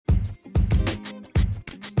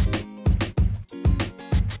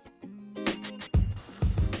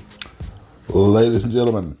Ladies and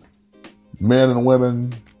gentlemen, men and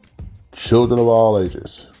women, children of all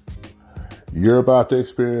ages, you're about to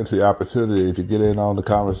experience the opportunity to get in on the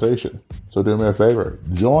conversation. So do me a favor,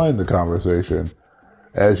 join the conversation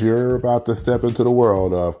as you're about to step into the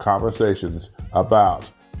world of conversations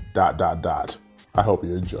about ... I hope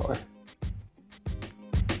you enjoy.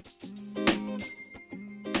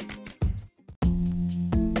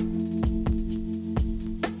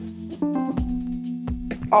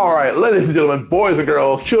 All right, ladies and gentlemen, boys and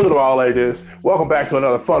girls, children of all ages, welcome back to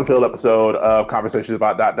another fun-filled episode of Conversations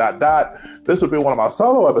about ... This would be one of my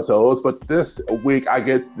solo episodes, but this week I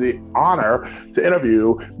get the honor to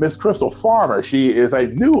interview Miss Crystal Farmer. She is a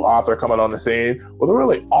new author coming on the scene with a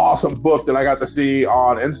really awesome book that I got to see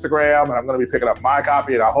on Instagram, and I'm going to be picking up my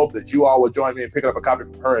copy, and I hope that you all will join me in picking up a copy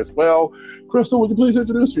from her as well. Crystal, would you please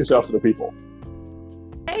introduce yourself to the people?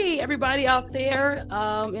 Hey, everybody out there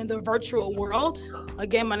in the virtual world.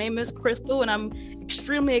 Again, my name is Crystal, and I'm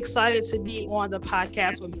extremely excited to be on the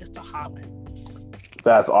podcast with Mr. Holland.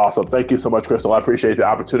 That's awesome. Thank you so much, Crystal. I appreciate the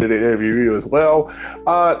opportunity to interview you as well.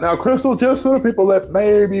 Now, Crystal, just so the people that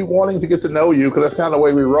may be wanting to get to know you, because that's kind of the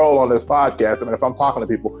way we roll on this podcast. I mean, if I'm talking to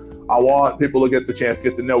people, I want people to get the chance to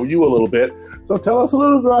get to know you a little bit. So tell us a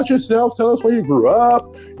little bit about yourself. Tell us where you grew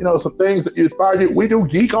up, some things that inspired you. We do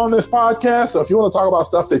geek on this podcast. So if you want to talk about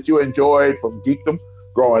stuff that you enjoyed from geekdom,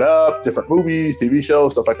 growing up, different movies, TV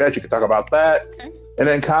shows, stuff like that, you can talk about that. Okay. And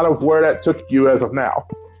then kind of where that took you as of now.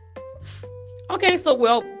 Okay,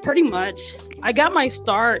 so, pretty much, I got my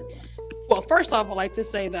start. Well, first off, I'd like to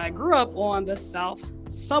say that I grew up on the south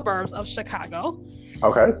suburbs of Chicago.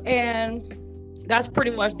 Okay. And that's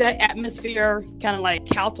pretty much that atmosphere kind of like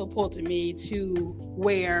catapulted me to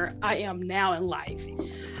where I am now in life.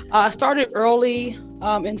 I started early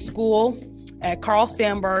in school at Carl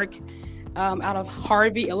Sandburg out of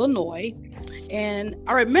Harvey, Illinois. And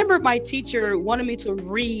I remember my teacher wanted me to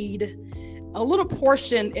read a little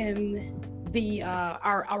portion in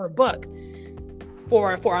our book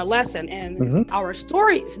for our lesson, and our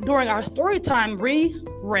story during our story time, we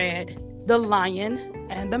read The Lion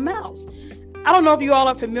and the Mouse. I don't know if you all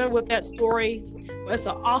are familiar with that story. It's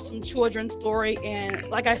an awesome children's story, and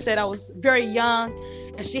like I said, I was very young,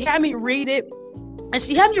 and she had me read it, and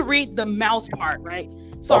she had me read the mouse part, right?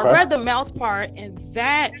 So okay. I read the mouse part, and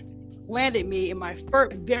that landed me in my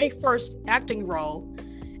very first acting role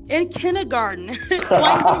in kindergarten,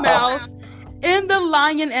 playing the mouse in The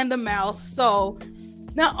Lion and the Mouse. So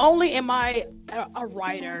not only am I a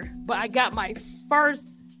writer, but I got my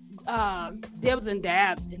first dibs and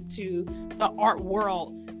dabs into the art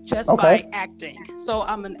world just by acting. So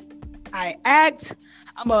I act.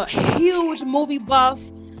 I'm a huge movie buff.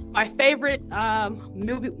 My favorite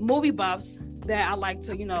movie buffs that I like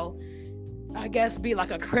to, I guess be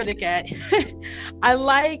like a critic at. I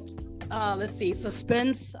like,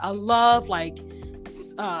 suspense. I love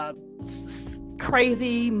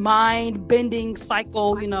crazy mind-bending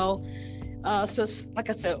cycle, so like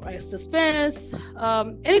I said, suspense,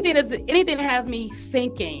 anything that has me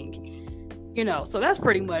thinking, so that's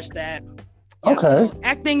pretty much that. Yeah, okay. So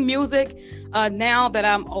acting, music. Now that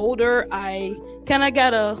I'm older, I kind of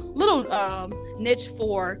got a little niche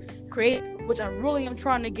for creative, which I really am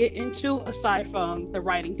trying to get into aside from the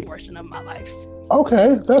writing portion of my life.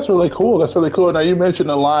 Okay, that's really cool. Now, you mentioned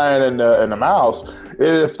The Lion and the Mouse.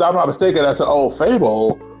 If I'm not mistaken, that's an old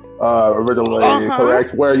fable, originally,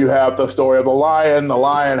 correct? Where you have the story of the lion. The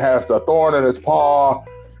lion has the thorn in its paw,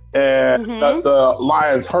 and the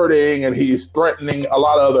lion's hurting, and he's threatening a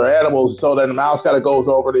lot of other animals. So then the mouse kind of goes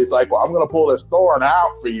over, and he's like, well, I'm going to pull this thorn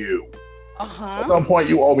out for you. At some point,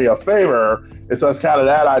 you owe me a favor. And so it's kind of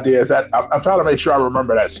that idea. I'm trying to make sure I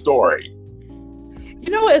remember that story.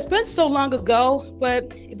 It's been so long ago,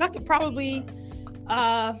 but if I could probably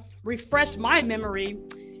refresh my memory,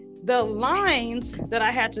 the lines that I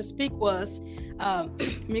had to speak was,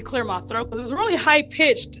 let me clear my throat, because it was a really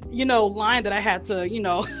high-pitched, line that I had to,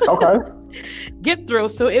 get through.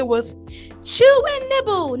 So it was, chew and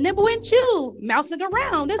nibble, nibble and chew, mousing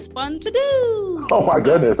around, it's fun to do. Oh my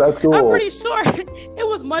goodness, that's cool. I'm pretty sure it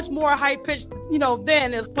was much more high-pitched,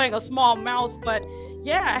 then it was playing a small mouse, but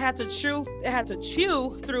yeah, I had to chew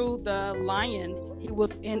through the lion. He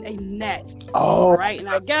was in a net. Oh, right, and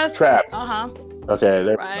I guess trapped. Okay,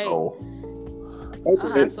 there we go.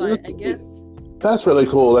 So I guess that's really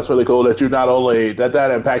cool. That's really cool that you not only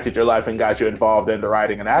that impacted your life and got you involved in the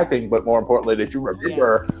writing and acting, but more importantly that you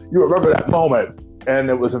remember that moment and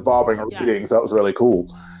it was involving reading. So that was really cool.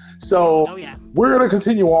 So we're going to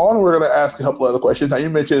continue on. We're going to ask a couple other questions. Now,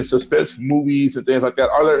 you mentioned suspense movies and things like that.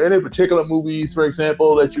 Are there any particular movies, for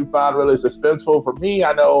example, that you find really suspenseful? For me,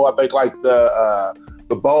 I think like the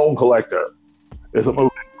Bone Collector It's a movie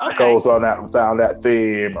that goes on down that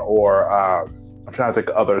theme, or I'm trying to think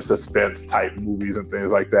of other suspense type movies and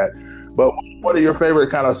things like that. But what are your favorite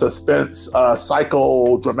kind of suspense,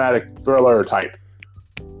 psychodramatic thriller type?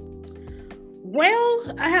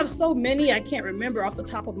 Well, I have so many I can't remember off the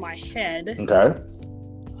top of my head. Okay.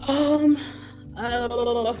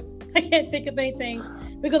 I can't think of anything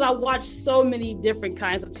because I watch so many different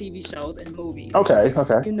kinds of TV shows and movies. Okay.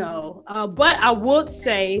 You know, but I would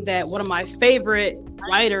say that one of my favorite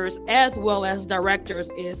writers as well as directors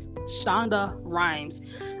is Shonda Rhimes.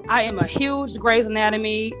 I am a huge Grey's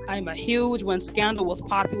Anatomy. I'm a huge when Scandal was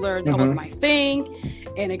popular. That was my thing.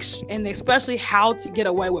 And especially How to Get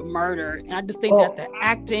Away with Murder. And I just think that the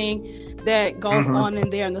acting that goes on in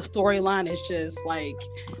there and the storyline is just like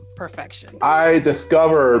perfection. I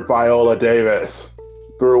discovered Viola Davis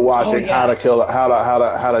through watching How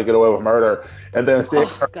to Get Away with Murder, and then seeing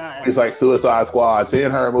her in movies like Suicide Squad,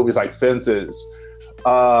 seeing her in movies like Fences.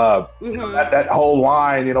 That whole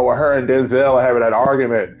line, you know, where her and Denzel are having that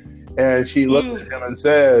argument, and she looks at him and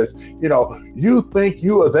says, you know, you think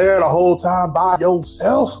you were there the whole time by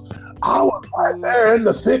yourself? I was right there in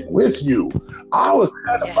the thick with you. I was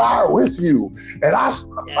at the fire with you, and I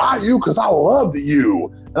stuck by you because I loved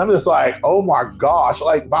you. And I'm just like, oh my gosh,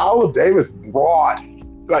 like Viola Davis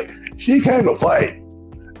she came to play.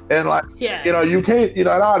 And you know, you can't, you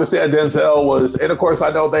know, and I understand Denzel was, and of course I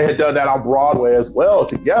know they had done that on Broadway as well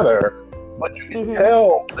together, but you can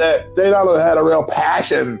tell that they not only had a real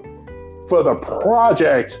passion for the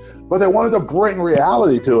project, but they wanted to bring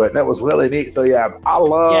reality to it. And that was really neat. So yeah, I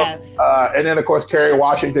love, and then of course, Kerry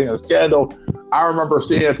Washington and Scandal. I remember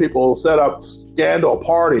seeing people set up Scandal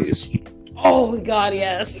parties. Oh God,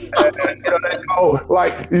 yes. And, you know, they go,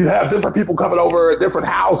 like, you have different people coming over at different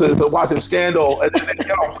houses and watching Scandal, and then they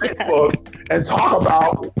get on Facebook and talk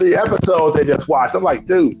about the episode they just watched. I'm like,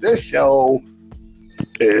 dude, this show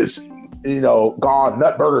is, you know, gone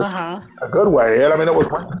nutburgers in a good way. And I mean, it was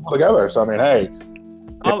bringing people together. So I mean, hey.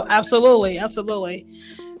 Oh, absolutely. Also,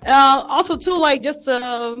 too, like, just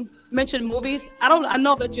to mention movies. I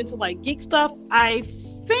know that you're into like geek stuff. I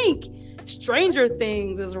think Stranger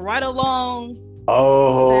Things is right along.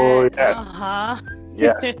 Oh, yes.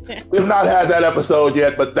 Yes. We've not had that episode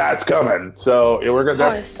yet, but that's coming. So we're going to.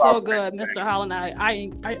 Oh, it's so good, Mr. Holland. I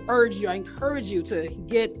encourage you to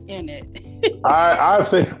get in it. I've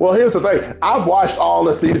seen. Well, here's the thing. I've watched all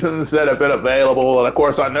the seasons that have been available, and of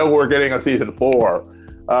course, I know we're getting a season 4,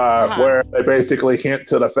 where they basically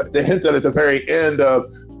hinted at the very end of.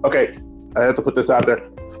 Okay, I have to put this out there.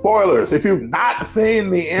 Spoilers, if you've not seen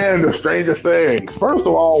the end of Stranger Things, first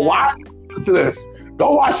of all, why listen to this?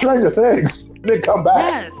 Go watch Stranger Things and then come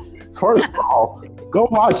back. First of all, go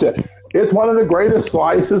watch it. It's one of the greatest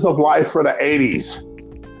slices of life for the 80s.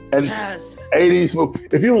 And 80s movie.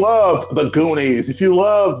 If you loved The Goonies, if you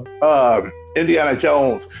love Indiana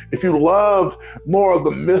Jones, if you love more of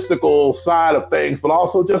the mystical side of things, but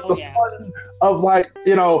also just the fun of, like,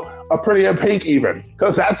 you know, A Pretty in Pink even,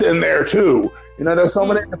 because that's in there too. You know, there's so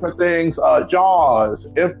many different things. Jaws,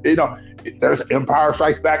 you know, there's Empire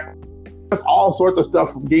Strikes Back. There's all sorts of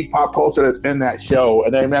stuff from geek pop culture that's in that show,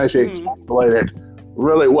 and they managed to encapsulate it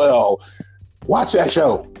really well. Watch that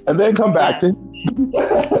show, and then come back to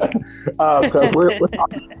because we're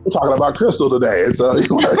talking about Crystal today. And so, I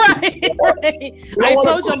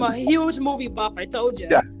told you I'm a huge movie buff. I told you.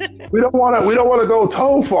 Yeah, we don't want to go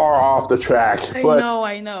too far off the track.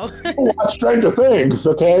 I know. Watch Stranger Things,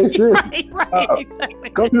 okay? Seriously. Exactly.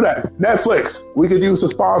 Go do that. Netflix. We could use the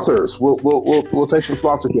sponsors. We'll take some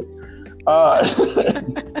sponsorship.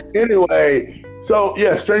 Anyway, so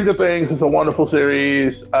yeah, Stranger Things is a wonderful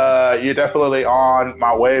series. You're definitely on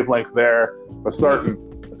my wavelength there for certain.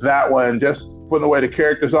 That one, just for the way the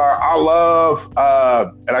characters are, I love,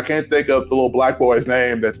 and I can't think of the little black boy's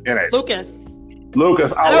name that's in it. Lucas.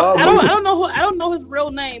 I don't know his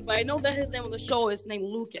real name, but I know that his name on the show is named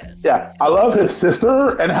Lucas. Yeah, I love his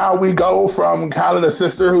sister and how we go from kind of the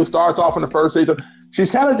sister who starts off in the first season.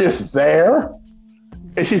 She's kind of just there.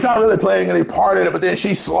 And she's not really playing any part in it, but then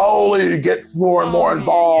she slowly gets more and more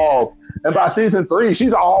involved. And by season 3,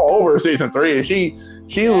 she's all over season 3. And she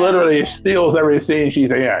literally steals every scene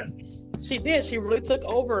she's in. She did. She really took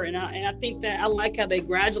over. And I think that I like how they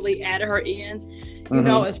gradually added her in. You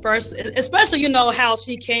know, especially, you know, how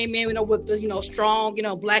she came in, you know, with the, you know, strong, you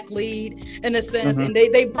know, black lead in a sense. And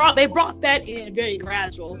they brought that in very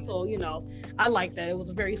gradual. So, you know, I like that. It was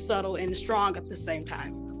very subtle and strong at the same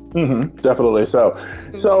time. Definitely so.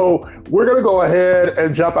 So we're going to go ahead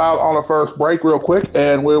and jump out on a first break real quick,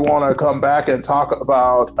 and we want to come back and talk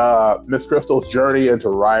about Miss Crystal's journey into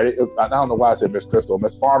writing. I don't know why I said Miss Crystal,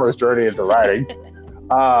 Miss Farmer's journey into writing.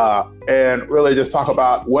 and really just talk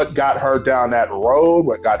about what got her down that road,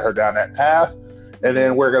 what got her down that path. And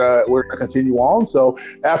then we're gonna continue on. So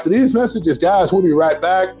after these messages, guys, we'll be right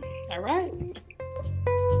back. All right.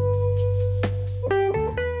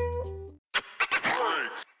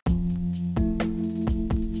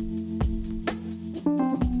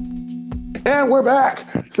 And we're back.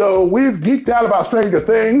 So we've geeked out about Stranger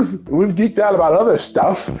Things. We've geeked out about other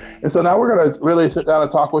stuff. And so now we're going to really sit down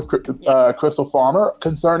and talk with Crystal Farmer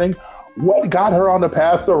concerning what got her on the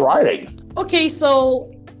path to writing. Okay,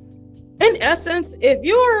 so in essence, if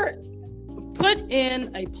you're put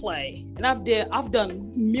in a play, and I've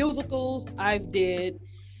done musicals, in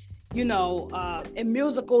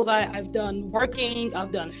musicals, I've done Working,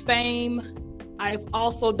 I've done Fame, I've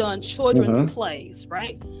also done children's plays,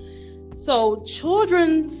 right? So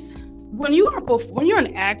when you're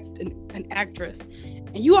an actress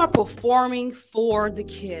and you are performing for the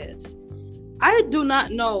kids, I do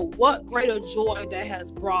not know what greater joy that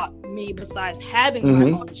has brought me besides having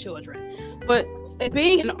my own children. But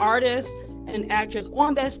being an artist and an actress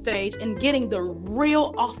on that stage and getting the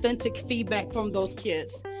real authentic feedback from those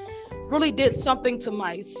kids really did something to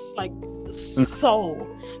my soul.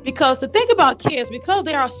 Because the thing about kids, because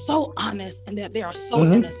they are so honest and that they are so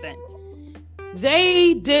innocent,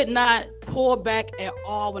 they did not pull back at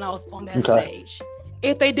all when I was on that stage.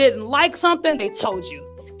 If they didn't like something, they told you.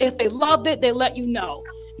 If they loved it, they let you know.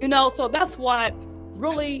 So that's what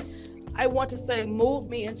really, I want to say, moved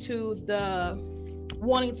me into the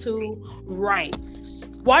wanting to write.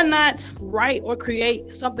 Why not write or create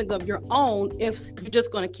something of your own if you're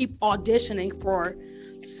just going to keep auditioning for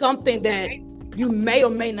something that you may or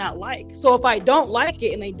may not like? So if I don't like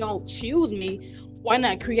it and they don't choose me, why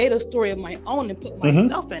not create a story of my own and put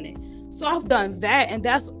myself in it? So I've done that, and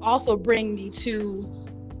that's also bring me to,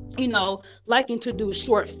 liking to do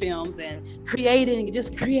short films and creating and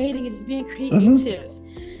just being creative.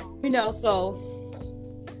 So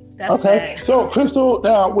that's okay. that. So Crystal,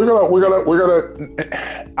 now we're gonna.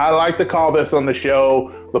 I like to call this on the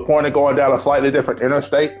show the point of going down a slightly different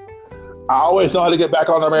interstate. I always know how to get back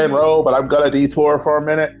on the main road, but I'm gonna detour for a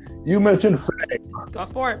minute. You mentioned Fame. Go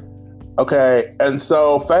for it. Okay, and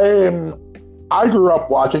so Fame, I grew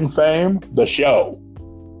up watching Fame, the show.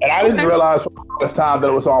 And I didn't realize for this time that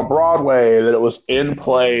it was on Broadway, that it was in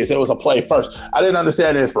plays, it was a play first. I didn't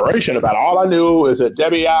understand the inspiration about it. All I knew is that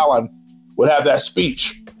Debbie Allen would have that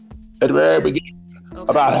speech at the very beginning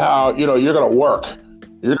about how, you're going to work.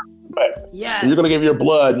 You're going to give your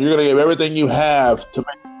blood. You're going to give everything you have to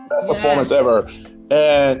make the best performance ever.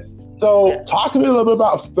 And so talk to me a little bit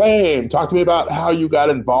about Fame. Talk to me about how you got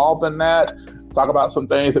involved in that. Talk about some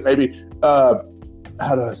things that maybe,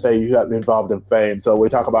 how do I say, you got involved in Fame. So we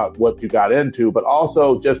talk about what you got into, but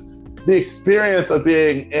also just the experience of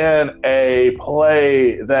being in a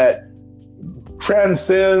play that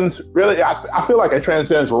transcends, really, I feel like it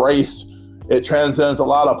transcends race. It transcends a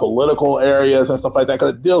lot of political areas and stuff like that,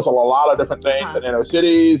 because it deals with a lot of different things in inner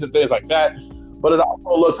cities and things like that. But it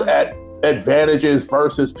also looks at advantages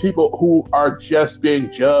versus people who are just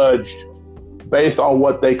being judged based on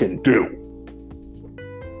what they can do.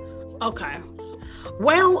 Okay.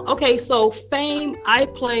 Well, so Fame, I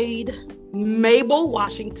played Mabel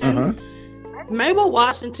Washington. Mabel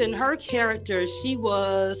Washington, her character, she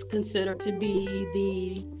was considered to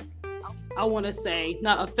be I want to say,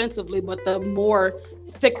 not offensively, but the more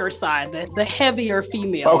thicker side, the heavier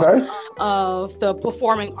female of the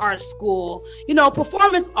performing arts school.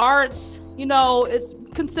 Performance arts,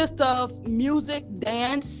 it consists of music,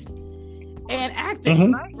 dance, and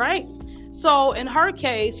acting, right? So in her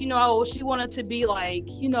case, she wanted to be like,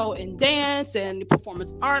 in dance and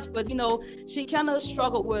performance arts, but, she kind of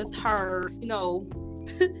struggled with her,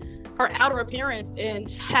 her outer appearance and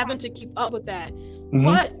having to keep up with that.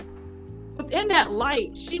 But within that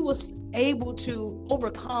light, she was able to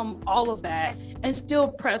overcome all of that and still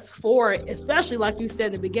press forward, especially like you said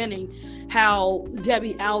in the beginning, how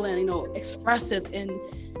Debbie Allen, expresses. And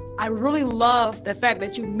I really love the fact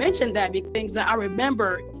that you mentioned that, because I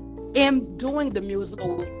remember in doing the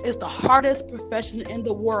musical, it's the hardest profession in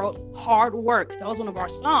the world, hard work. That was one of our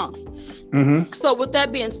songs. So with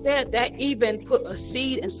that being said, that even put a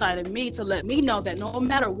seed inside of me to let me know that no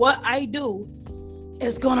matter what I do,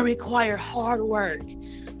 it's going to require hard work.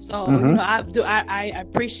 So I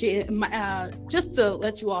appreciate it. Just to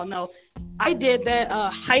let you all know, I did that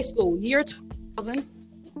high school, year 2000.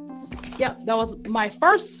 Yeah, that was my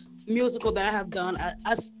first musical that I have done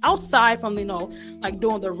outside from like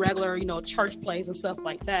doing the regular church plays and stuff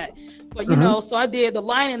like that. But so I did The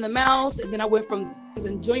Lion and the Mouse, and then I went from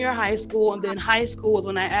in junior high school, and then high school was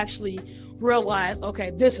when I actually realized, okay,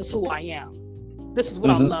 this is who I am. this is what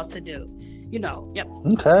I love to do. Yep.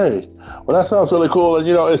 Okay. Well, that sounds really cool. And,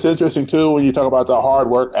 it's interesting, too, when you talk about the hard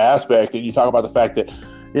work aspect and you talk about the fact that,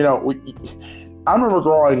 I remember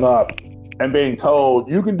growing up and being told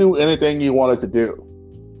you can do anything you wanted to do.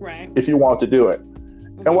 Right. If you want to do it.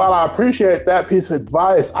 And while I appreciate that piece of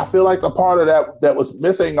advice, I feel like the part of that was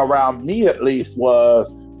missing around me, at least,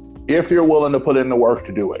 was if you're willing to put in the work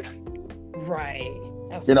to do it. Right.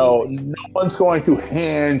 Absolutely. No one's going to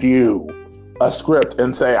hand you a script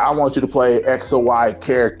and say, I want you to play X or Y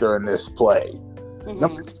character in this play. No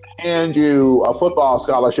one's going to hand you a football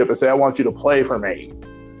scholarship and say, I want you to play for me.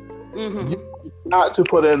 You got to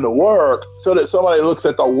put in the work so that somebody looks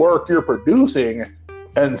at the work you're producing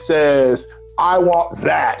and says, I want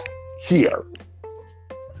that here.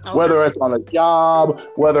 Okay. Whether it's on a job,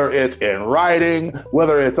 whether it's in writing,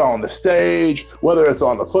 whether it's on the stage, whether it's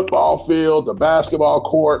on the football field, the basketball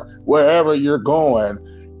court, wherever you're going,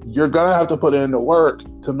 you're going to have to put in the work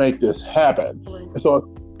to make this happen. And so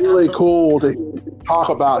it's really cool to talk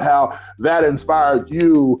about how that inspired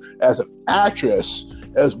you as an actress,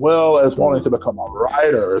 as well as wanting to become a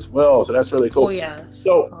writer as well. So that's really cool. Oh, yeah.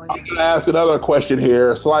 So I'm going to ask another question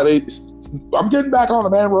here, slightly. I'm getting back on the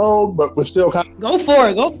main road, but we're still kind of... Go for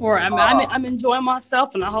it. I'm enjoying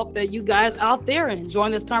myself, and I hope that you guys out there are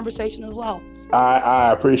enjoying this conversation as well.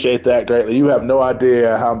 I appreciate that greatly. You have no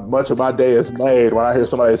idea how much of my day is made when I hear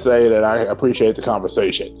somebody say that I appreciate the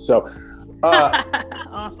conversation. So,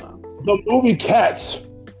 awesome. The movie Cats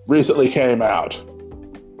recently came out.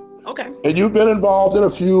 Okay. And you've been involved in a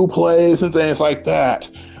few plays and things like that.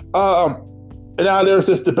 And now there's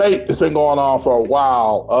this debate that's been going on for a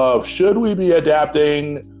while of should we be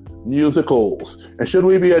adapting musicals and should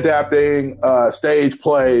we be adapting stage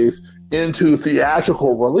plays into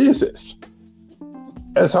theatrical releases?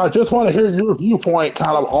 And so I just want to hear your viewpoint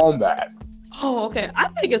kind of on that. Oh, okay. I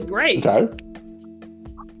think it's great. Okay.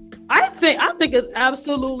 I think it's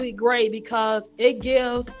absolutely great because it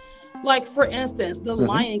gives, like, for instance, The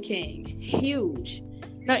Lion King, huge.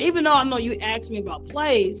 Now, even though I know you asked me about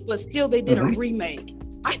plays, but still they did a remake.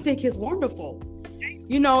 I think it's wonderful.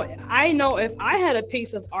 I know if I had a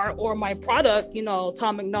piece of art or my product,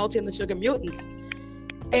 Tom McNulty and the Sugar Mutants,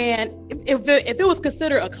 and if it was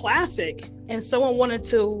considered a classic and someone wanted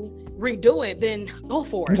to redo it, then go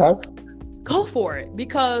for it. Okay. Go for it.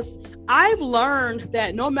 Because I've learned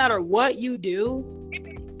that no matter what you do,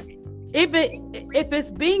 if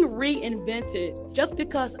it's being reinvented, just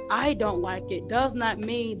because I don't like it does not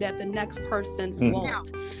mean that the next person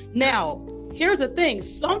won't. Now, here's the thing.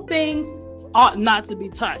 Some things ought not to be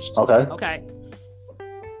touched. Okay.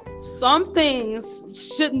 Some things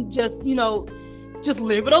shouldn't just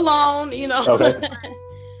leave it alone, Okay.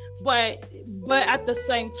 But at the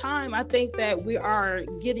same time, I think that we are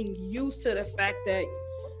getting used to the fact that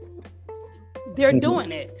they're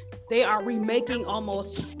doing it. They are remaking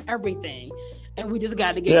almost everything, and we just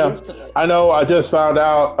got to get used to it. I know. I just found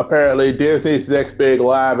out, apparently, Disney's next big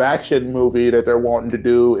live-action movie that they're wanting to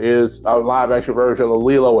do is a live-action version of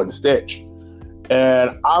Lilo and Stitch.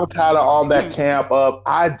 And I'm kind of on that camp of,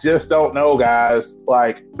 I just don't know, guys.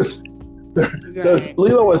 Like, because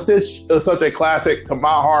Lilo and Stitch is such a classic to my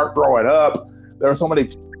heart growing up. There are so many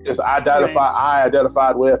characters I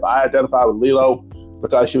identified with Lilo,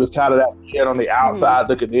 because she was kind of that kid on the outside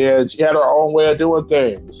looking in. She had her own way of doing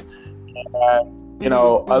things. And,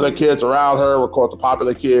 other kids around her were called the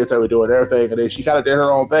popular kids that were doing everything. And then she kind of did her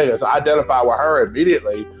own thing. And so I identified with her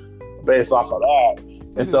immediately based off of that.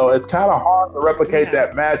 And so it's kind of hard to replicate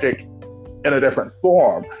that magic in a different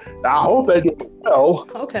form. Now, I hope they do it well,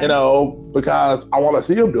 because I want to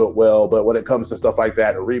see them do it well. But when it comes to stuff like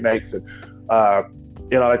that, remakes and,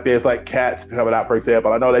 like there's like Cats coming out, for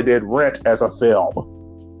example. I know they did Rent as a film,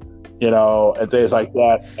 and things like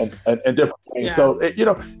that, and different things.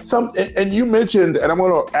 Yeah. So, and you mentioned, and I'm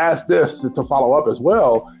going to ask this to follow up as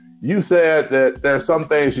well. You said that there's some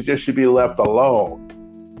things that just should be left alone.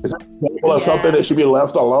 Is that something that should be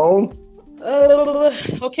left alone?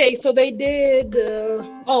 Okay, so they did.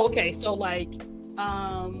 So like,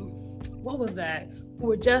 what was that? We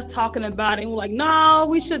were just talking about it, and we're like, no,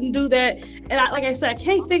 we shouldn't do that. And like I said, I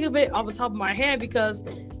can't think of it off the top of my head because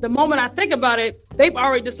the moment I think about it, they've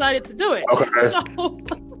already decided to do it. Okay.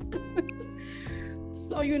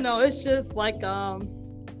 So it's just like, I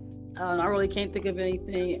really can't think of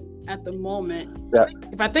anything at the moment. Yeah.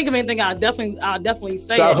 If I think of anything, I'll definitely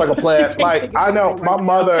say Sounds like a plan. Like, I know my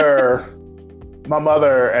mother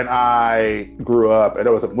and I grew up, and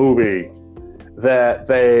there was a movie that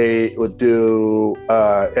they would do,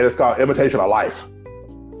 and it's called Imitation of Life.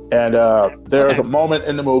 And there's a moment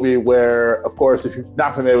in the movie where, of course, if you're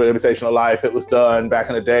not familiar with Imitation of Life, it was done back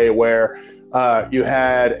in the day where you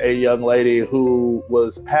had a young lady who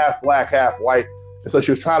was half black, half white, and so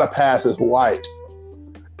she was trying to pass as white.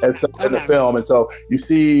 And so in the film, and so you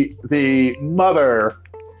see the mother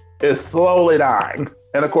is slowly dying.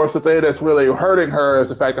 And of course, the thing that's really hurting her is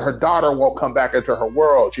the fact that her daughter won't come back into her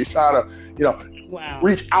world. She's trying to,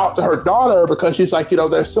 reach out to her daughter because she's like,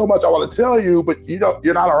 there's so much I want to tell you, but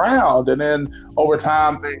you're not around. And then over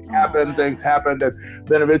time, things happened, and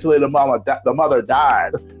then eventually the mother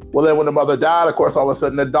died. Well, then when the mother died, of course, all of a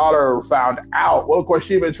sudden the daughter found out. Well, of course,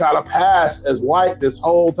 she'd been trying to pass as white this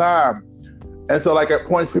whole time. And so, at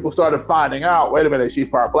points, people started finding out, wait a minute, she's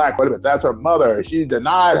part black. Wait a minute, that's her mother. She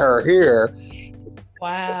denied her here.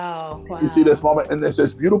 Wow. You see this moment, and it's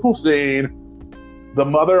this beautiful scene. The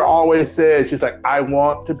mother always said, she's like, I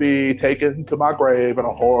want to be taken to my grave in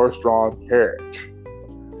a horse-drawn carriage.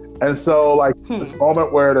 And so, this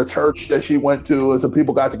moment where the church that she went to and some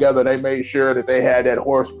people got together and they made sure that they had that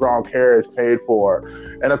horse-drawn carriage paid for.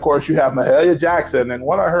 And of course, you have Mahalia Jackson, and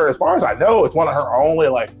one of her, as far as I know, it's one of her only,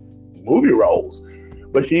 movie roles.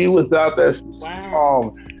 But she was out there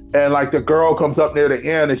and the girl comes up near the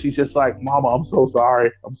end and she's just like, Mama, I'm so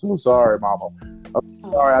sorry. I'm so sorry, Mama. I'm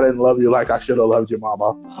sorry I didn't love you like I should have loved you,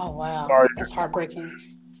 Mama. Oh, wow. Sorry. That's heartbreaking.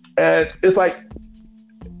 And it's like,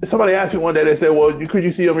 somebody asked me one day, they said, well, could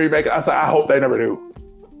you see them remake it? I said, I hope they never do.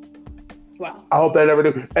 Wow. I hope they never do.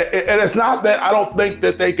 And it's not that I don't think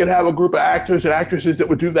that they can have a group of actors and actresses that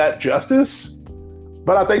would do that justice,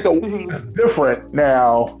 but I think the way is different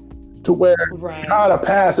now, to where trying to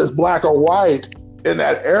pass as black or white in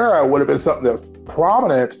that era would have been something that was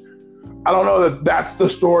prominent. I don't know that that's the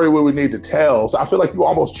story we would need to tell. So I feel like you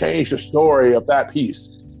almost changed the story of that piece.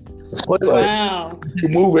 Wow. You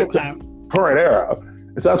move it to current era.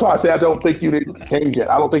 And so that's why I say I don't think you need to change it.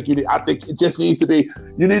 I think it just needs to be,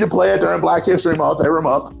 you need to play it during Black History Month,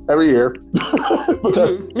 every year.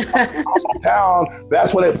 Because town,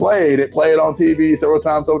 that's when it played. It played on TV several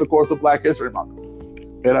times over the course of Black History Month.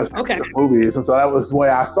 And I saw the movies. And so that was the way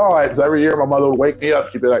I saw it. So every year my mother would wake me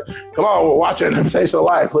up. She'd be like, come on, we're watching Invitation of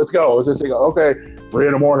Life. Let's go. And she'd go, okay. 3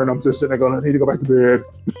 a.m. I'm just sitting there going, I need to go back to bed.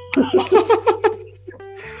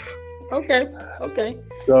 Okay.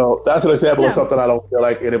 So that's an example of something I don't feel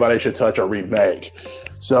like anybody should touch or remake.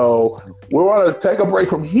 So we want to take a break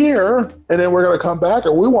from here, and then we're going to come back,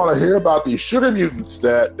 and we want to hear about these sugar mutants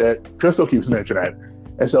that Crystal keeps mentioning.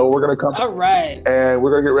 And so we're going to come. All right. And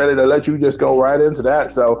we're going to get ready to let you just go right into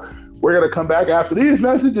that. So we're going to come back after these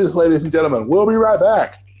messages, ladies and gentlemen. We'll be right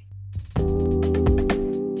back.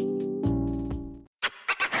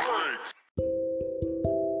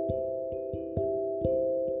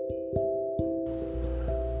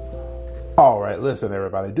 All right, listen,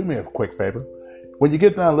 everybody, do me a quick favor. When you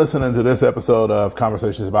get done listening to this episode of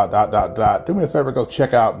Conversations About ... do me a favor, go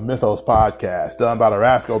check out Mythos Podcast, done by the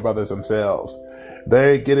Rascal Brothers themselves.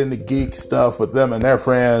 They get into geek stuff with them and their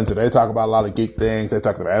friends, and they talk about a lot of geek things. They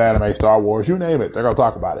talk about anime, Star Wars, you name it. They're going to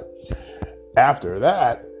talk about it. After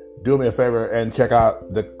that, do me a favor and check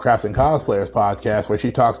out the Crafting Cosplayers podcast, where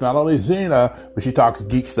she talks not only Xena, but she talks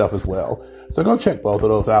geek stuff as well. So go check both of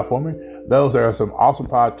those out for me. Those are some awesome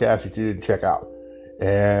podcasts that you need to check out.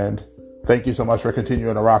 And thank you so much for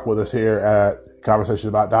continuing to rock with us here at Conversations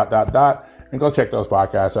About ... And go check those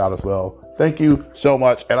podcasts out as well. Thank you so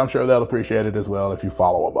much. And I'm sure they'll appreciate it as well if you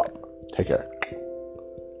follow them up. Take care.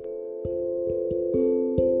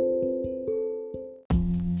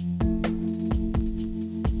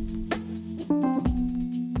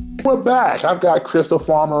 We're back. I've got Crystal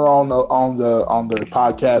Farmer on the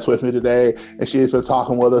podcast with me today, and she's been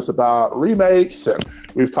talking with us about remakes, and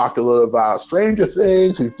we've talked a little about Stranger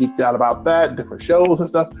Things. We've geeked out about that and different shows and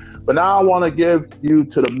stuff. But now I want to give you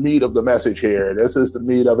to the meat of the message here. This is the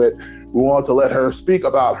meat of it. We want to let her speak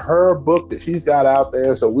about her book that she's got out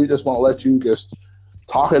there. So we just want to let you just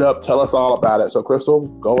talk it up, tell us all about it. So Crystal,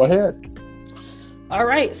 go ahead. All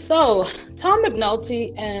right. So Tom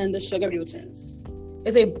McNulty and the Sugar Mutants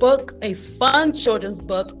is a book, a fun children's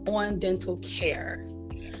book on dental care.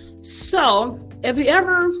 So if you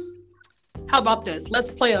ever, how about this? Let's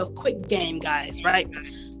play a quick game, guys, right?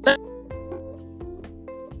 Let's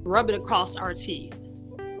rub it across our teeth.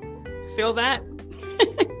 Feel that?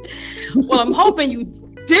 Well, I'm hoping you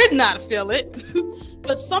did not feel it,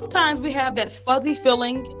 but sometimes we have that fuzzy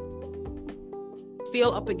feeling feel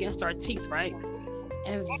up against our teeth, right?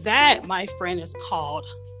 And that, my friend, is called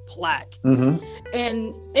plaque. Mm-hmm.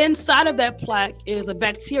 And inside of that plaque is a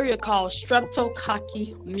bacteria called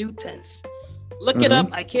Streptococcus mutans. Look it up,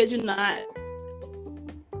 I kid you not.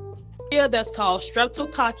 Yeah, that's called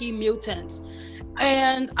Streptococcus mutans.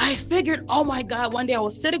 And I figured, oh my God, one day I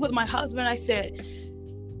was sitting with my husband, I said,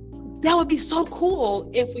 that would be so cool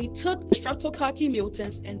if we took Streptococcus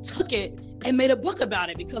mutans and took it and made a book about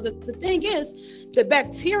it. Because the thing is, the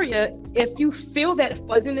bacteria, if you feel that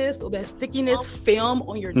fuzziness or that stickiness film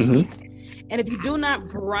on your teeth, and if you do not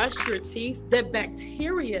brush your teeth, that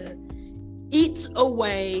bacteria eats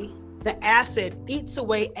away, the acid eats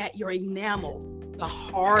away at your enamel, the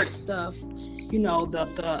hard stuff, you know,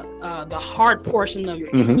 the hard portion of your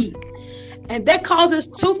teeth. And that causes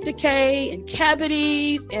tooth decay and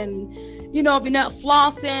cavities. And, you know, if you're not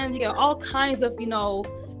flossing, you got all kinds of, you know,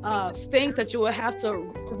 things that you will have to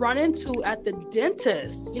run into at the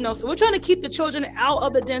dentist. You know, so we're trying to keep the children out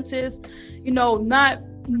of the dentist, you know, not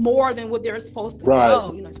more than what they're supposed to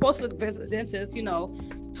go. You know, supposed to visit the dentist, you know,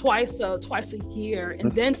 twice a year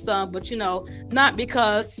and then some, but, you know, not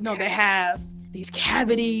because, you know, they have these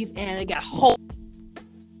cavities and they got holes.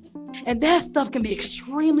 And that stuff can be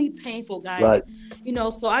extremely painful, guys. You know,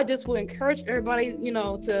 so I just would encourage everybody, you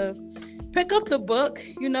know, to pick up the book,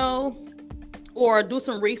 you know, or do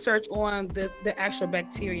some research on the actual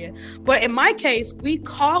bacteria. But in my case, we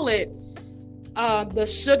call it the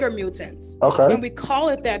sugar mutants. Okay. And we call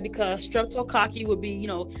it that because Streptococcus would be, you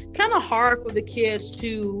know, kind of hard for the kids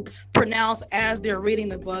to pronounce as they're reading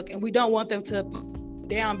the book. And we don't want them to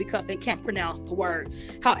down because they can't pronounce the word.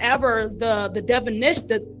 However, the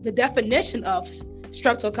definition of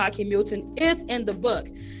Streptococcus mutant is in the book.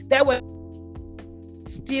 That way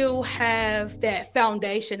still have that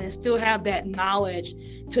foundation and still have that knowledge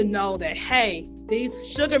to know that, hey, these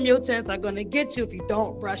sugar mutants are going to get you if you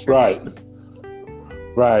don't brush your teeth.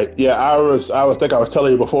 Right. Yeah, I was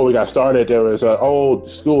telling you before we got started, there was an old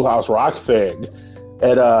Schoolhouse Rock thing.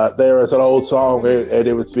 And there was an old song, and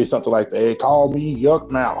it would be something like, they call me Yuck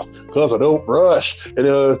Mouth because I don't brush. And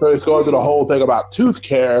it's going through the whole thing about tooth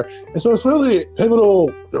care. And so it's really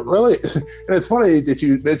pivotal, really. And it's funny that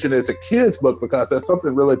you mentioned it's a kid's book because that's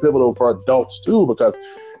something really pivotal for adults too, because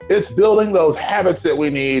it's building those habits that we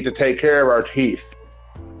need to take care of our teeth.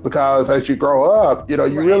 Because as you grow up, you know,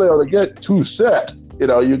 you really only get 2 sets. You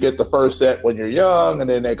know, you get the first set when you're young, and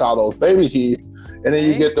then they call those baby teeth. And then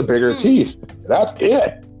you get the bigger teeth. That's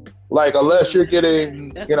it. Like, unless you're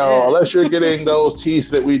getting, unless you're getting those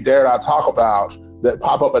teeth that we dare not talk about, that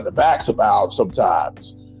pop up at the backs about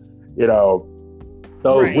sometimes, you know,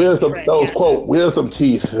 those quote wisdom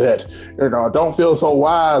teeth that, you know, don't feel so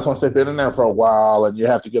wise once they've been in there for a while and you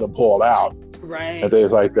have to get them pulled out. And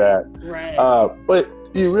things like that. But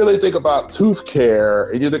you really think about tooth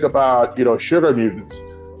care and you think about, you know, sugar mutants.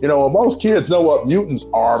 You know, well, most kids know what mutants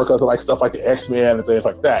are because of like stuff like the X-Men and things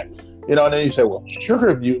like that. You know, and then you say, well,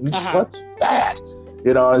 sugar mutants, what's that?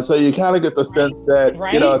 You know, and so you kind of get the sense that,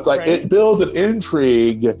 you know, it's like it builds an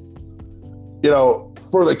intrigue, you know,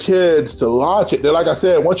 for the kids to launch it. And like I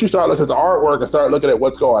said, once you start looking at the artwork and start looking at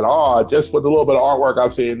what's going on, just with the little bit of artwork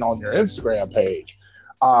I've seen on your Instagram page,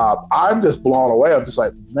 I'm just blown away. I'm just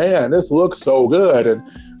like, man, this looks so good. And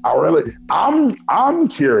I'm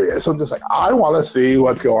curious. I'm just like, I want to see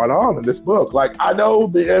what's going on in this book. Like, I know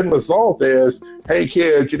the end result is, hey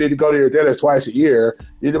kids, you need to go to your dentist twice a year.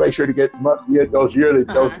 You need to make sure to get those yearly,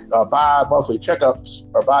 those bi-monthly checkups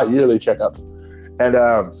or bi-yearly checkups. And,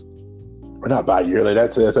 or not bi-yearly,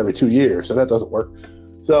 that's every 2 years. So that doesn't work.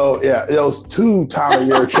 So yeah, those 2 time a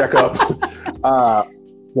year checkups,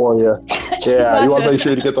 for you. Yeah, you want to make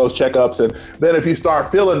sure to get those checkups. And then if you start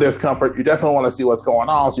feeling discomfort, you definitely want to see what's going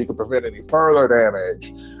on so you can prevent any further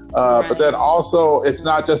damage. But then also, it's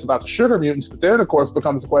not just about the sugar mutants, but then, of course,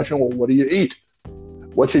 becomes the question, well, what do you eat?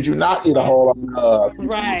 What should you not eat a whole lot of?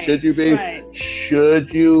 Should you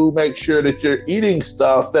make sure that you're eating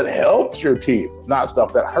stuff that helps your teeth, not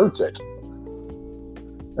stuff that hurts it?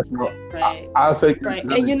 I think.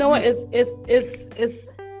 And you know what? It's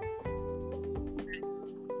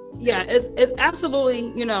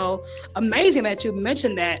absolutely, you know, amazing that you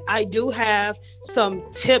mentioned that. I do have some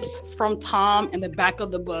tips from Tom in the back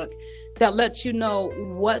of the book that lets you know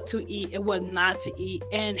what to eat and what not to eat,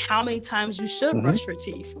 and how many times you should brush your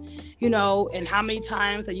teeth, you know, and how many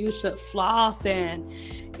times that you should floss, and,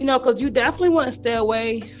 you know, because you definitely want to stay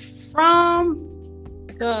away from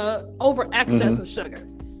the over excess of sugar,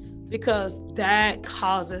 because that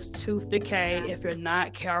causes tooth decay if you're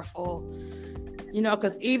not careful. You know,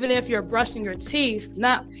 because even if you're brushing your teeth,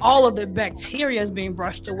 not all of the bacteria is being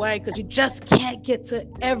brushed away, because you just can't get to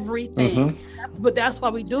everything. But that's why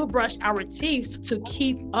we do brush our teeth, to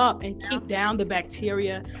keep up and keep down the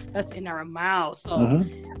bacteria that's in our mouth. So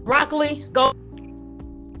broccoli, go.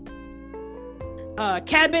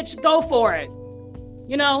 Cabbage, go for it.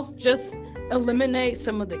 You know, just eliminate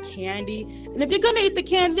some of the candy. And if you're going to eat the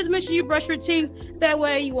candy, just make sure you brush your teeth. That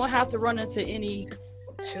way you won't have to run into any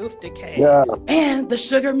Tooth Decay. Yeah. And the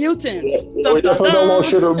Sugar Mutants. Yeah, we definitely don't want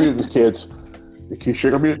Sugar Mutants, kids. The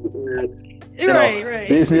Sugar Mutants. Right.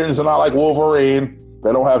 These mutants are not like Wolverine.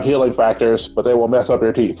 They don't have healing factors, but they will mess up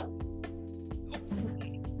your teeth.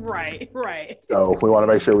 Right. So we want to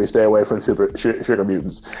make sure we stay away from sugar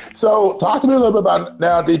mutants. So talk to me a little bit about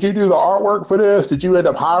now. Did you do the artwork for this? Did you end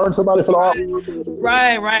up hiring somebody for the artwork?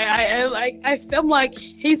 Right. I feel like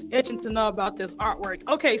he's itching to know about this artwork.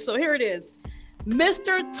 Okay, so here it is.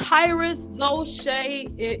 Mr. Tyrus Gaucher.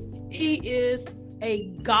 He is a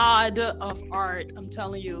god of art. I'm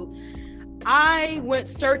telling you. I went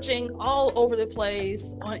searching all over the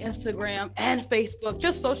place on Instagram and Facebook,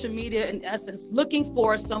 just social media in essence, looking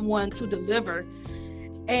for someone to deliver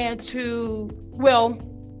and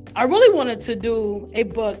I really wanted to do a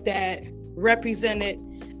book that represented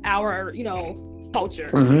our, culture,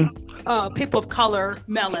 people of color,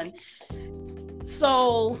 melon.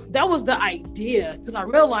 So that was the idea, because I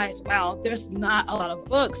realized, wow, there's not a lot of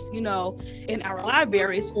books, in our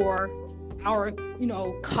libraries for our,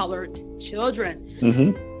 colored children.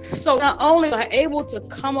 So not only am I able to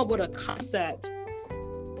come up with a concept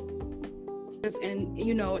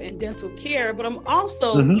in dental care, but I'm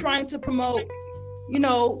also trying to promote,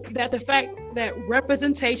 that the fact that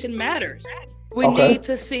representation matters. We need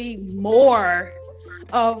to see more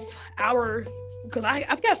of our, because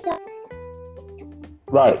I've got 4.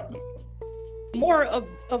 Right. More of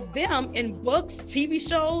them in books, TV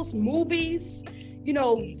shows, movies,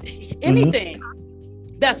 anything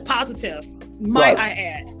that's positive, might I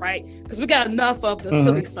add, right? Because we got enough of the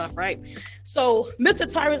silly stuff, right? So Mr.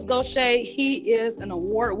 Tyrus Gaucher, he is an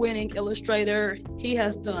award-winning illustrator. He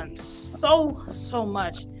has done so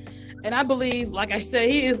much. And I believe, like I said,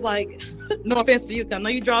 he is like, no offense to you, I know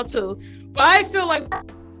you draw too, but I feel like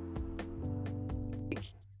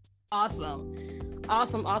awesome.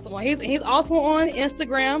 Well, he's also on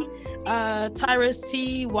Instagram, Tyrus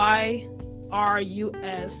TYRUS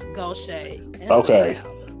Gaucher. Okay.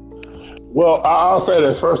 Well, I'll say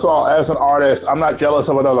this. First of all, as an artist, I'm not jealous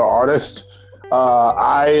of another artist.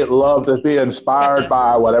 I love to be inspired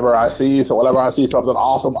by whatever I see. So whenever I see something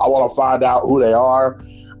awesome, I want to find out who they are.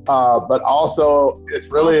 But also, it's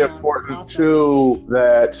really important too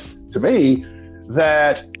to me,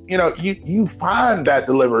 that you find that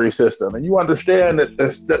delivery system, and you understand that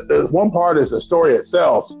there's one part is the story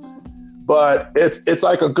itself, but it's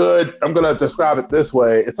like I'm going to describe it this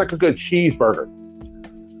way. It's like a good cheeseburger.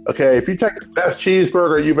 Okay, if you take the best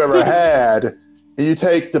cheeseburger you've ever had, and you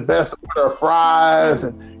take the best order of fries,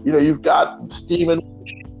 and you've got steaming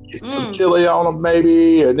chili on them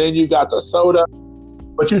maybe, and then you got the soda,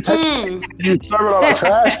 but you serve it on a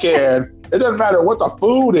trash can. It doesn't matter what the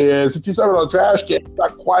food is. If you serve it on a trash can, it's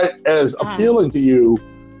not quite as appealing to you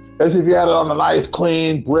as if you had it on a nice,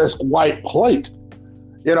 clean, brisk, white plate.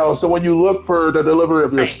 So when you look for the delivery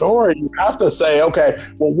of your story, you have to say, okay,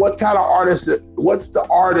 well, what's the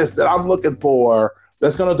artist that I'm looking for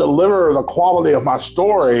that's going to deliver the quality of my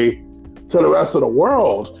story to the rest of the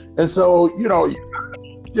world? And so, you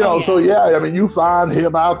find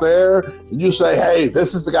him out there and you say, hey,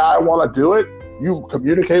 this is the guy I want to do it. You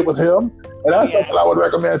communicate with him. And that's something I would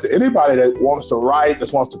recommend to anybody that wants to write,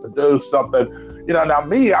 that wants to produce something. Now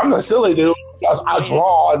me, I'm a silly dude because I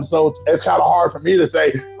draw. And so it's kind of hard for me to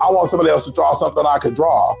say, I want somebody else to draw something I can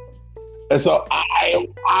draw. And so I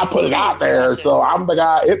put it out there. So I'm the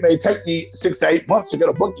guy. It may take me 6 to 8 months to get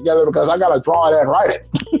a book together because I got to draw it and write it.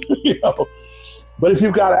 But if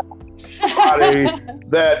you've got somebody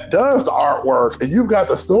that does the artwork and you've got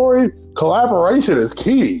the story, collaboration is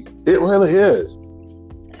key. It really is.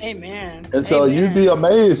 Amen. And so you'd be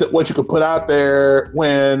amazed at what you could put out there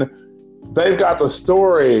when they've got the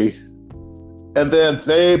story and then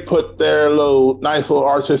they put their nice little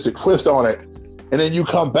artistic twist on it. And then you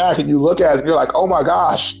come back and you look at it and you're like, oh my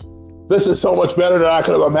gosh, this is so much better than I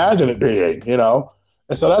could have imagined it being,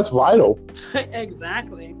 And so that's vital.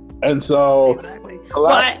 Exactly. And so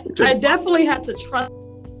But I definitely had to trust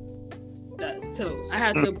too. I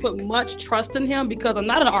had to put much trust in him because I'm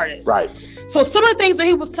not an artist. Right. So some of the things that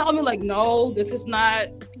he was telling me, like, no, this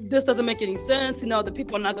doesn't make any sense. The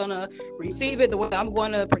people are not going to receive it the way I'm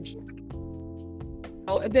going to project.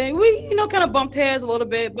 And then we, kind of bumped heads a little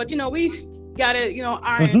bit, but, we got it,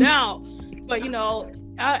 ironed out. But,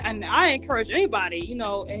 I encourage anybody,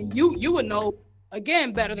 and you would know,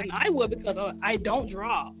 again, better than I would because I don't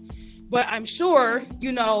draw. But I'm sure,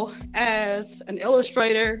 as an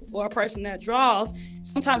illustrator or a person that draws,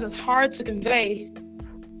 sometimes it's hard to convey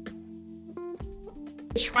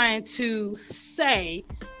trying to say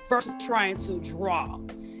versus trying to draw.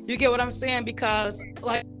 You get what I'm saying? Because,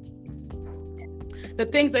 like, the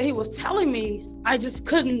things that he was telling me, I just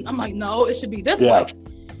couldn't. I'm like, no, it should be this way.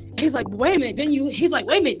 He's like, wait a minute,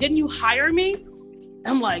 didn't you hire me?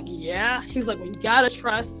 I'm like, yeah. He's like, well, you gotta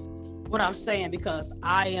trust what I'm saying, because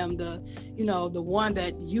I am the one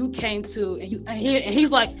that you came to, and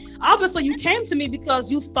he's like, obviously you came to me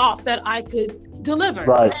because you thought that I could deliver.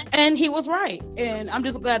 Right. And he was right. And I'm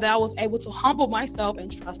just glad that I was able to humble myself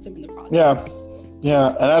and trust him in the process. Yeah.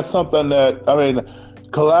 And that's something that, I mean,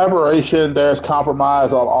 collaboration, there's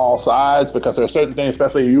compromise on all sides, because there's certain things,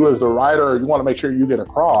 especially you as the writer, you want to make sure you get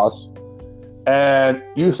across. And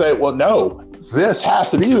you say, well, no, this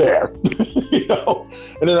has to be there.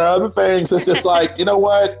 And then there are other things, it's just like, you know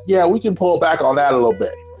what? Yeah, we can pull back on that a little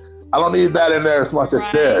bit. I don't need that in there as much as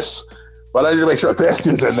this, but I need to make sure this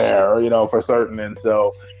is in there, for certain. And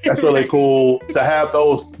so that's really cool to have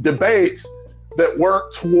those debates that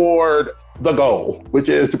work toward the goal, which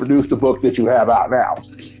is to produce the book that you have out now.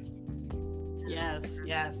 Yes.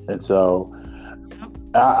 And so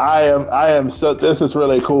I am so, this is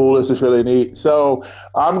really cool. This is really neat. So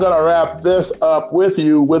I'm going to wrap this up with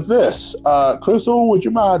you with this. Crystal, would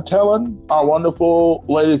you mind telling our wonderful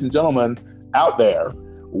ladies and gentlemen out there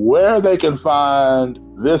where they can find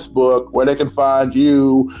this book, where they can find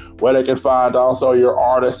you, where they can find also your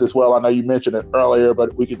artist as well? I know you mentioned it earlier,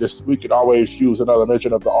 but we could always use another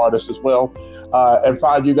mention of the artist as well, and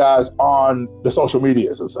find you guys on the social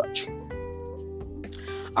medias and such.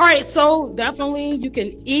 All right, so definitely you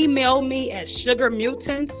can email me at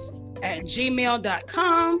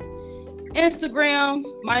sugarmutants@gmail.com. Instagram,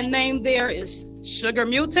 my name there is Sugar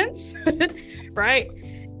Mutants, right?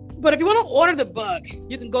 But if you want to order the book,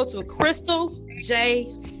 you can go to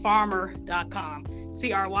crystaljfarmer.com.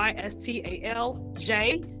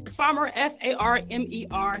 CRYSTALJ Farmer, FARMER.com,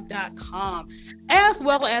 as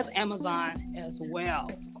well as Amazon as well.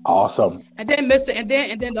 Awesome. And then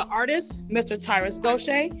the artist, Mr. Tyrus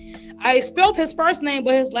Goshay. I spelled his first name,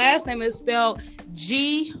 but his last name is spelled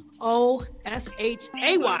Goshay.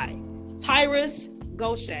 Tyrus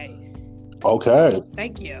Goshay. Okay.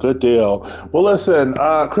 Thank you. Good deal. Well, listen,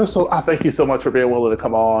 Crystal, I thank you so much for being willing to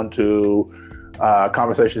come on to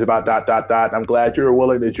Conversations About ... I'm glad you were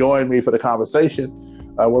willing to join me for the conversation,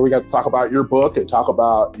 where we got to talk about your book and talk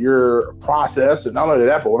about your process. And not only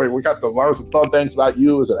that, but we got to learn some fun things about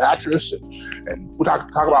you as an actress. And we talk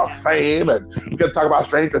about fame, and we got to talk about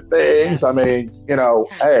Stranger Things. Yes. I mean,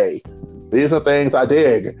 hey, these are things I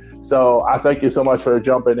dig. So I thank you so much for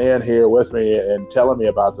jumping in here with me and telling me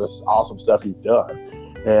about this awesome stuff you've done.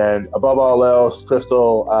 And above all else,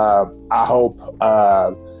 Crystal, I hope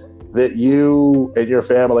that you and your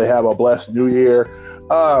family have a blessed new year.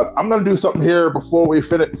 I'm going to do something here before we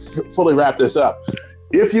fully wrap this up.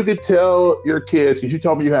 If you could tell your kids, because you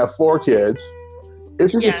told me you have 4 kids,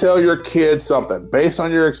 if you could tell your kids something based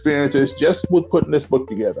on your experiences just with putting this book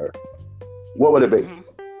together, what would it be? Mm-hmm.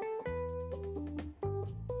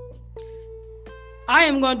 I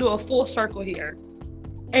am going to do a full circle here.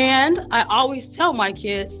 And I always tell my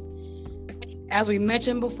kids, as we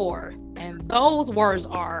mentioned before, and those words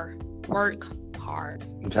are work hard.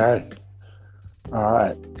 Okay. All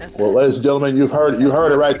right. Ladies and gentlemen, you heard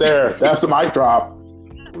it right there. That's the mic drop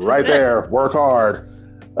right there. Work hard.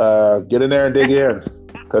 Get in there and dig in,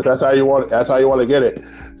 because that's how you want to get it.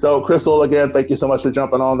 So, Crystal, again, thank you so much for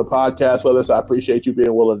jumping on the podcast with us. I appreciate you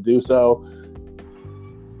being willing to do so.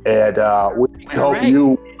 And we hope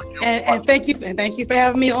you and thank you for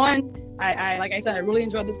having me on. I like I said, I really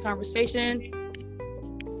enjoyed this conversation.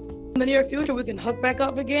 In the near future, we can hook back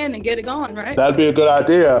up again and get it going, right? That'd be a good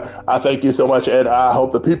idea. I thank you so much, and I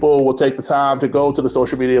hope the people will take the time to go to the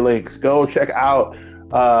social media links, go check out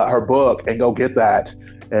her book, and go get that,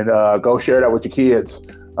 and go share that with your kids,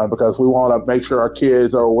 because we want to make sure our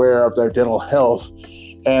kids are aware of their dental health.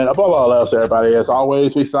 And above all else, everybody, as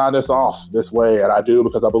always, we sign this off this way, and I do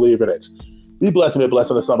because I believe in it. Be blessed and be a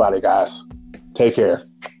blessing to somebody, guys. Take care.